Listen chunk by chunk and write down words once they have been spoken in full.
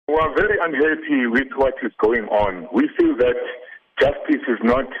are very unhappy with what is going on. We feel that justice is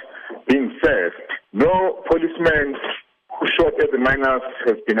not being served. No policeman who shot at the miners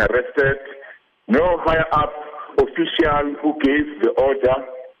has been arrested. No higher-up official who gave the order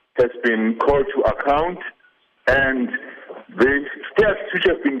has been called to account. And the steps which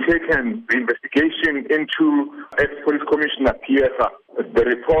have been taken, the investigation into ex-police commissioner Pierre, the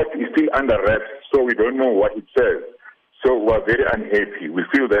report is still under wraps, so we don't know what it says. So we're very unhappy. We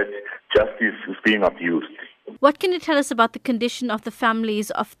feel that justice is being abused. What can you tell us about the condition of the families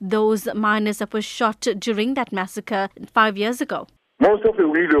of those miners that were shot during that massacre 5 years ago? Most of the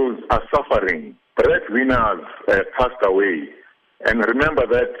widows are suffering. Breadwinners passed away. And remember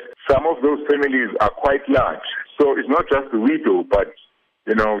that some of those families are quite large. So it's not just the widow, but,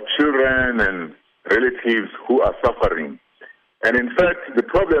 children and relatives who are suffering. And in fact, the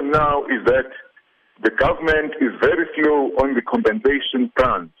problem now is that the government is very slow on the compensation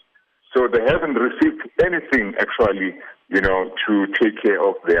front. So they haven't received anything, actually, to take care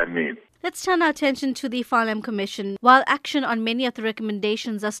of their needs. Let's turn our attention to the Farnham Commission. While action on many of the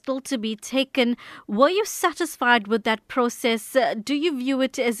recommendations are still to be taken, were you satisfied with that process? Do you view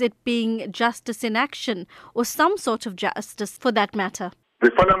it as it being justice in action or some sort of justice for that matter?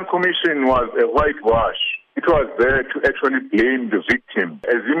 The Farnham Commission was a whitewash. It was there to actually blame the victim.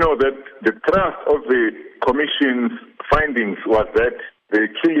 As you know, that the thrust of the Commission's findings was that the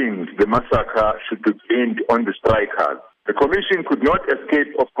killings, the massacre, should be blamed on the strikers. The Commission could not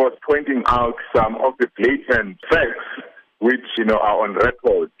escape, of course, pointing out some of the blatant facts which, are on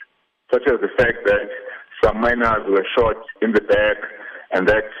record, such as the fact that some miners were shot in the back and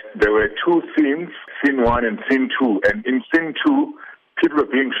that there were two scenes, scene 1 and scene 2. And in scene 2, people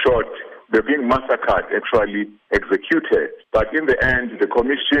were being shot, they're being massacred, actually executed. But in the end, the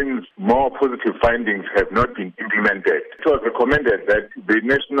Commission's more positive findings have not been implemented. It was recommended that the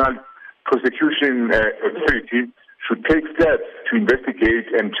National Prosecution Authority should take steps to investigate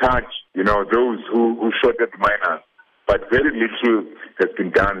and charge, those who shot at the miners. But very little has been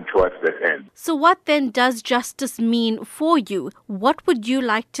done towards that end. So what then does justice mean for you? What would you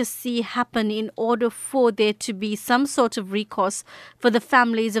like to see happen in order for there to be some sort of recourse for the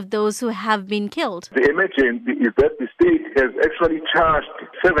families of those who have been killed? The emergency is that the state has actually charged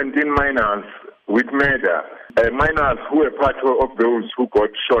 17 miners with murder, miners who were part of those who got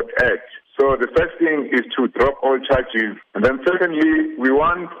shot at. So the first thing is to drop all charges. And then secondly, we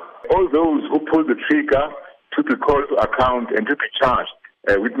want all those who pull the trigger to be called to account and to be charged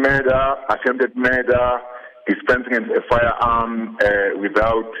with murder, attempted murder, dispensing a firearm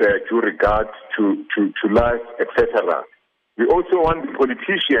without due regard to life, etc. We also want the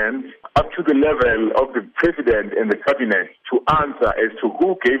politicians up to the level of the president and the cabinet to answer as to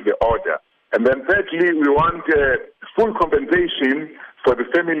who gave the order. And then thirdly, we want full compensation for the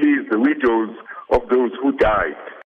families, the widows of those who died.